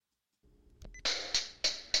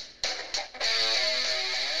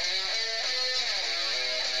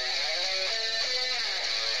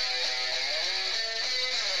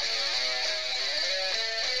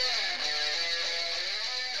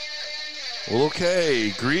Well, okay.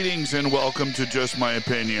 Greetings and welcome to Just My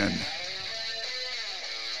Opinion.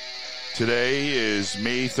 Today is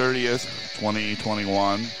May 30th,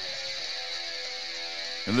 2021.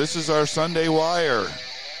 And this is our Sunday Wire.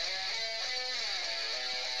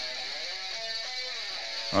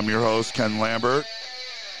 I'm your host, Ken Lambert.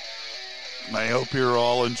 I hope you're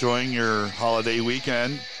all enjoying your holiday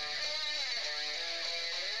weekend.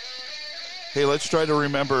 Hey, let's try to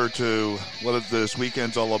remember to what this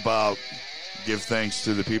weekend's all about. Give thanks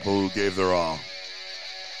to the people who gave their all.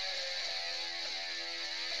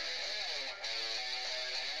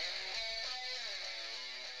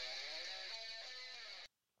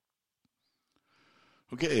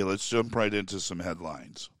 Okay, let's jump right into some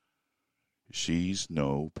headlines. She's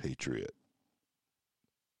no patriot.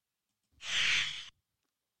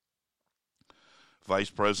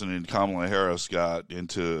 Vice President Kamala Harris got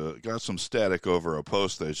some static over a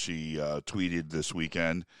post that she tweeted this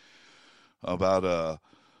weekend about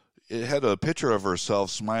it had a picture of herself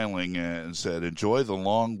smiling and said, "Enjoy the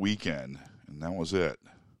long weekend," and that was it.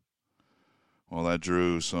 Well, that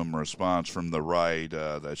drew some response from the right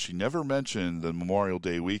that she never mentioned the Memorial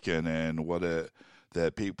Day weekend and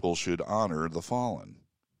that people should honor the fallen.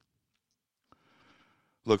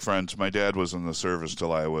 Look, friends, my dad was in the service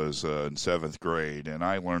till I was in 7th grade, and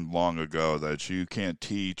I learned long ago that you can't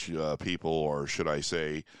teach people, or should I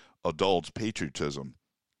say, adults, patriotism.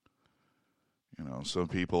 You know, some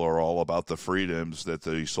people are all about the freedoms that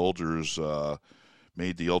the soldiers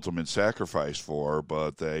made the ultimate sacrifice for,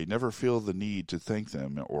 but they never feel the need to thank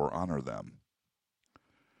them or honor them.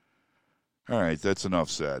 All right, that's enough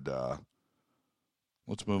said.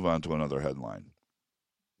 Let's move on to another headline.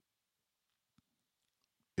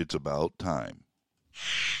 It's about time.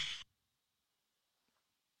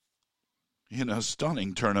 In a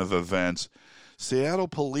stunning turn of events, Seattle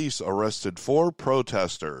police arrested 4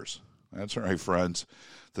 protesters. That's right, friends.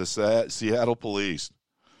 The Seattle police.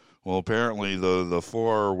 Well, apparently the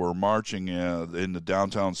 4 were marching in the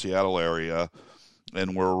downtown Seattle area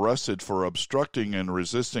and were arrested for obstructing and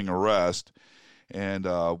resisting arrest. And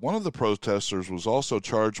one of the protesters was also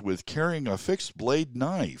charged with carrying a fixed-blade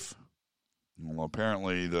knife. Well,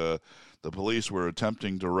 apparently the police were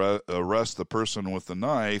attempting to arrest the person with the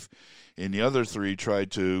knife, and the other 3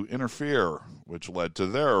 tried to interfere, which led to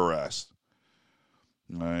their arrest.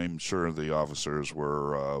 I'm sure the officers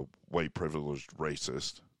were white privileged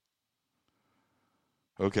racist.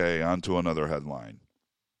 Okay, on to another headline.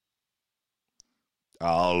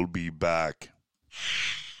 I'll be back.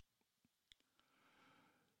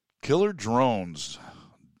 Killer drones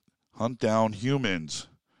hunt down humans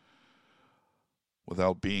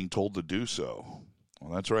without being told to do so.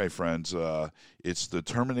 Well, that's right, friends. It's the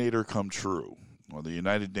Terminator come true. Well, the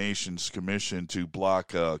United Nations Commission to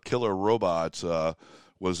block killer robots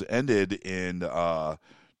was ended in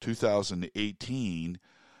 2018,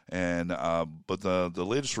 and but the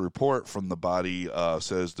latest report from the body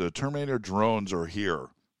says the Terminator drones are here.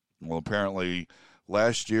 Well, apparently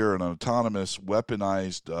last year an autonomous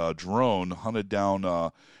weaponized drone hunted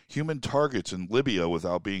down human targets in Libya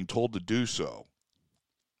without being told to do so.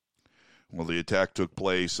 Well, the attack took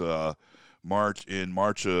place March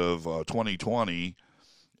of 2020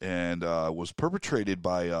 and was perpetrated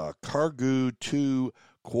by a Kargu 2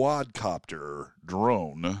 quadcopter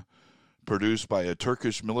drone produced by a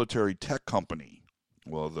Turkish military tech company.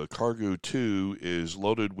 Well, the Kargu 2 is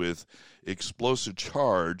loaded with explosive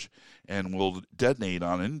charge and will detonate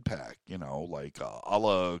on impact, like a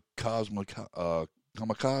la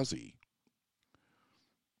kamikaze.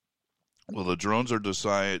 Well, the drones are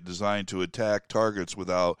designed to attack targets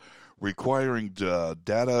without requiring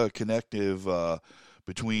data connective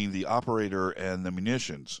between the operator and the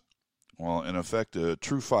munitions. Well, in effect, a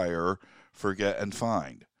true fire, forget, and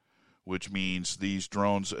find, which means these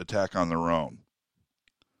drones attack on their own.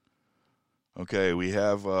 Okay, we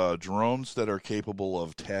have drones that are capable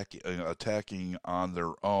of attacking on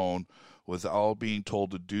their own without being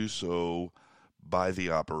told to do so by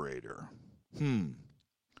the operator.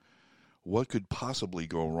 What could possibly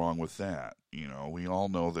go wrong with that? We all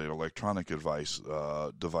know that electronic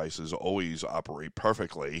devices always operate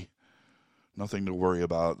perfectly. Nothing to worry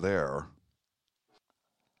about there.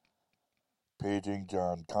 Paging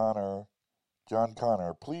John Connor. John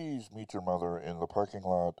Connor, please meet your mother in the parking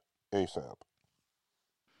lot ASAP.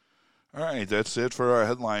 All right, that's it for our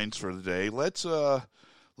headlines for the day. Let's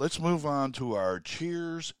move on to our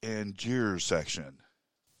cheers and jeers section.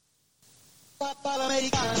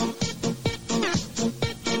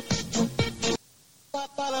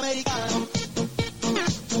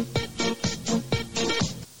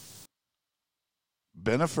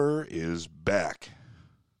 Bennifer is back.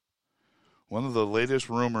 One of the latest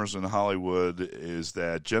rumors in Hollywood is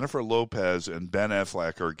that Jennifer Lopez and Ben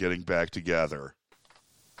Affleck are getting back together.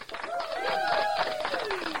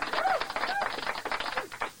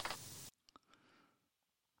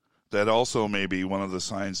 That also may be one of the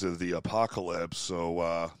signs of the apocalypse, so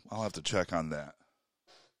I'll have to check on that.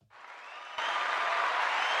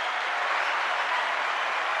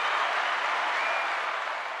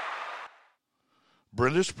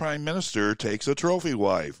 British Prime Minister takes a trophy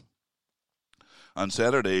wife. On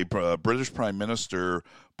Saturday, British Prime Minister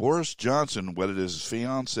Boris Johnson wedded his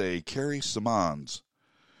fiancée, Carrie Symonds,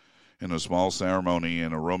 in a small ceremony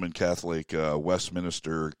in a Roman Catholic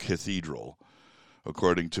Westminster Cathedral,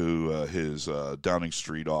 according to his Downing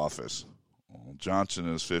Street office. Well,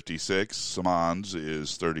 Johnson is 56, Symonds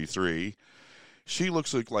is 33. She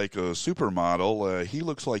looks like a supermodel. He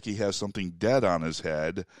looks like he has something dead on his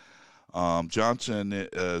head. Johnson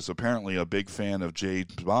is apparently a big fan of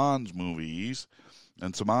James Bond movies,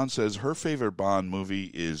 and Simon says her favorite Bond movie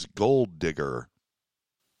is Gold Digger.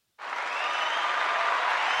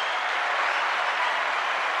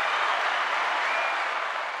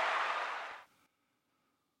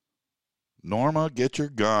 Norma, get your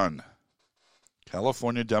gun.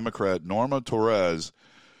 California Democrat Norma Torres,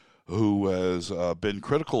 who has been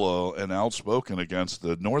critical and outspoken against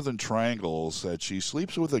the Northern Triangle, said she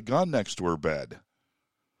sleeps with a gun next to her bed.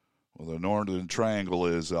 Well, the Northern Triangle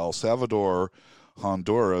is El Salvador,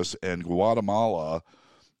 Honduras, and Guatemala.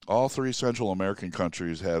 All three Central American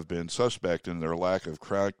countries have been suspect in their lack of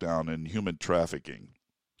crackdown in human trafficking.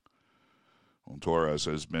 Well, Torres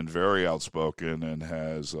has been very outspoken and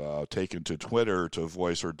has taken to Twitter to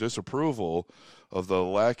voice her disapproval of the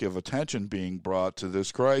lack of attention being brought to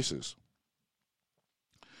this crisis.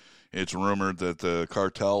 It's rumored that the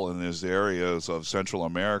cartel in these areas of Central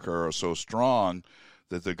America are so strong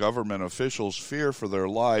that the government officials fear for their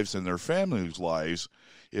lives and their families' lives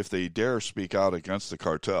if they dare speak out against the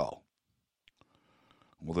cartel.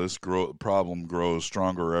 Well, this problem grows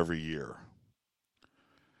stronger every year.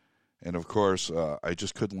 And, of course, I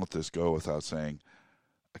just couldn't let this go without saying,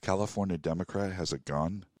 a California Democrat has a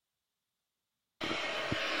gun?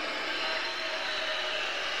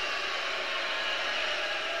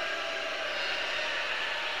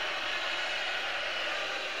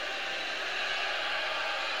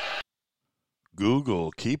 Google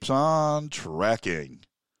keeps on tracking.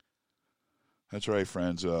 That's right,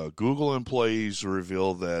 friends. Google employees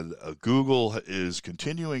reveal that Google is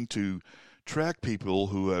continuing to track people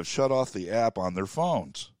who have shut off the app on their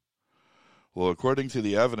phones. Well, according to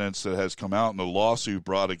the evidence that has come out in a lawsuit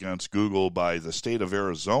brought against Google by the state of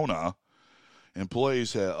Arizona,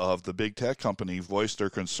 employees of the big tech company voiced their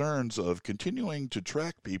concerns of continuing to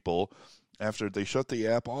track people after they shut the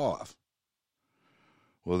app off.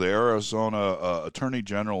 Well, the Arizona Attorney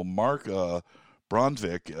General Mark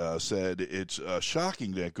Brondvik said it's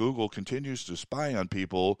shocking that Google continues to spy on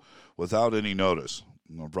people without any notice.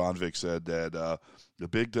 Brondvik said that the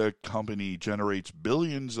big tech company generates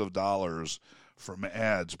billions of dollars from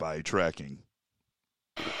ads by tracking.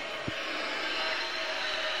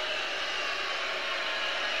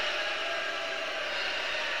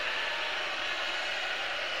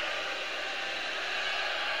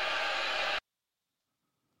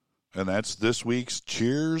 And that's this week's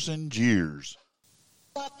Cheers and Jeers.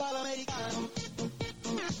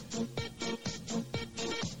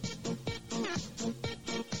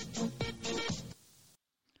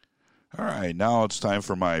 All right, now it's time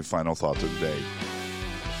for my final thought of the day.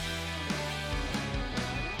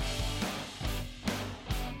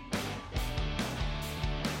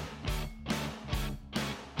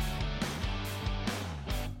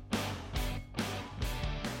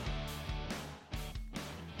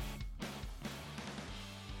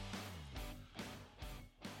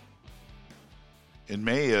 In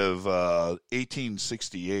May of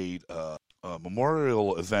 1868,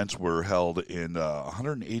 memorial events were held in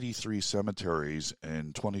 183 cemeteries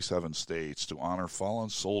in 27 states to honor fallen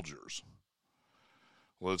soldiers.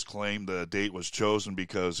 Well, it's claimed the date was chosen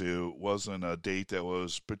because it wasn't a date that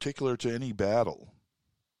was particular to any battle.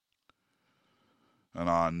 And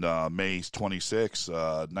on May 26,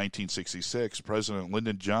 1966, President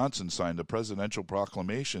Lyndon Johnson signed a presidential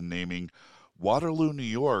proclamation naming Waterloo, New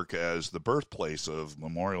York, as the birthplace of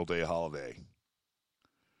Memorial Day holiday.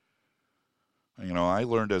 You know, I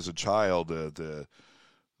learned as a child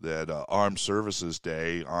that Armed Services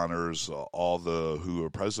Day honors all who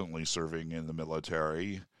are presently serving in the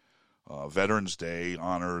military. Veterans Day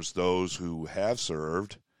honors those who have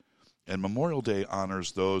served. And Memorial Day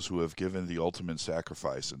honors those who have given the ultimate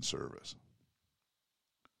sacrifice in service.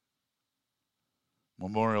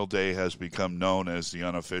 Memorial Day has become known as the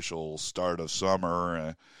unofficial start of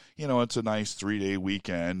summer. It's a nice 3-day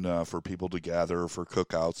weekend for people to gather for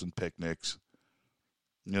cookouts and picnics.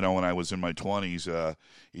 When I was in my 20s, it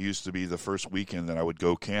used to be the first weekend that I would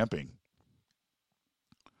go camping.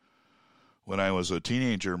 When I was a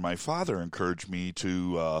teenager, my father encouraged me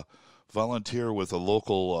to volunteer with a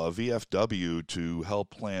local VFW to help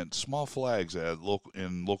plant small flags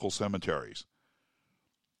in local cemeteries.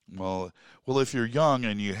 Well, if you're young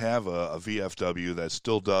and you have a VFW that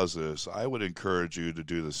still does this, I would encourage you to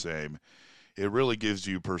do the same. It really gives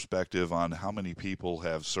you perspective on how many people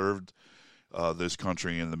have served this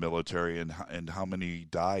country in the military and how many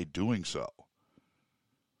died doing so.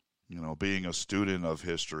 Being a student of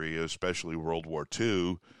history, especially World War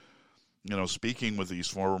II, speaking with these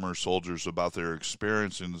former soldiers about their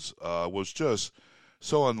experiences was just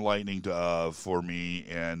so enlightening for me.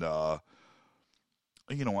 And, a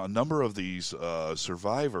number of these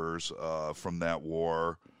survivors from that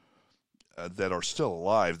war that are still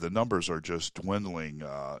alive, the numbers are just dwindling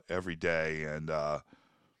every day. And,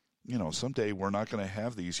 someday we're not going to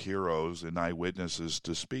have these heroes and eyewitnesses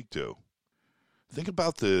to speak to. Think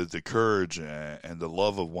about the courage and the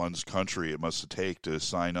love of one's country it must take to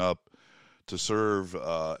sign up to serve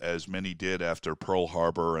as many did after Pearl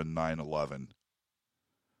Harbor and 9/11.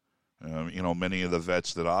 Many of the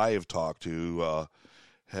vets that I have talked to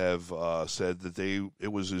have said that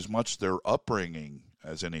it was as much their upbringing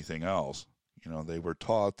as anything else. They were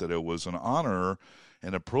taught that it was an honor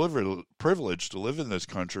and a privilege to live in this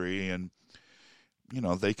country, and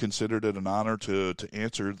they considered it an honor to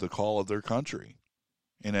answer the call of their country.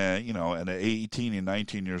 And at 18 and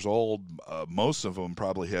 19 years old, most of them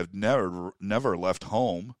probably have never left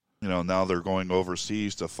home. Now they're going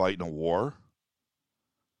overseas to fight in a war,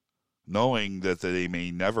 knowing that they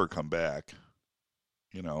may never come back.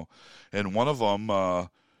 And one of them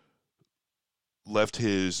left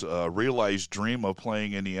his realized dream of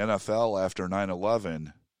playing in the NFL after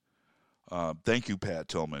 9/11. Thank you, Pat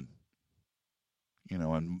Tillman.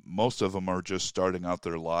 And most of them are just starting out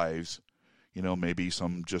their lives. Maybe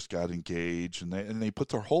some just got engaged, and they put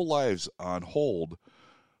their whole lives on hold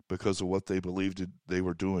because of what they believed they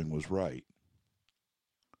were doing was right.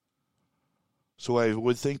 So I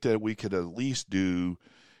would think that we could at least do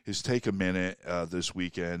is take a minute this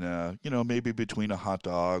weekend, maybe between a hot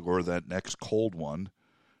dog or that next cold one,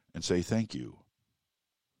 and say thank you.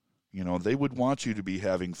 They would want you to be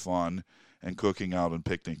having fun and cooking out and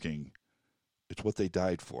picnicking. It's what they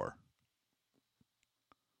died for.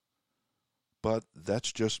 But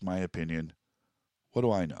that's just my opinion. What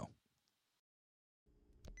do I know?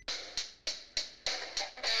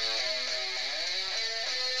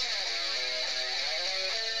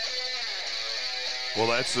 Well,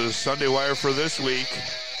 that's the Sunday Wire for this week.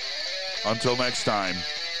 Until next time,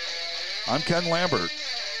 I'm Ken Lambert.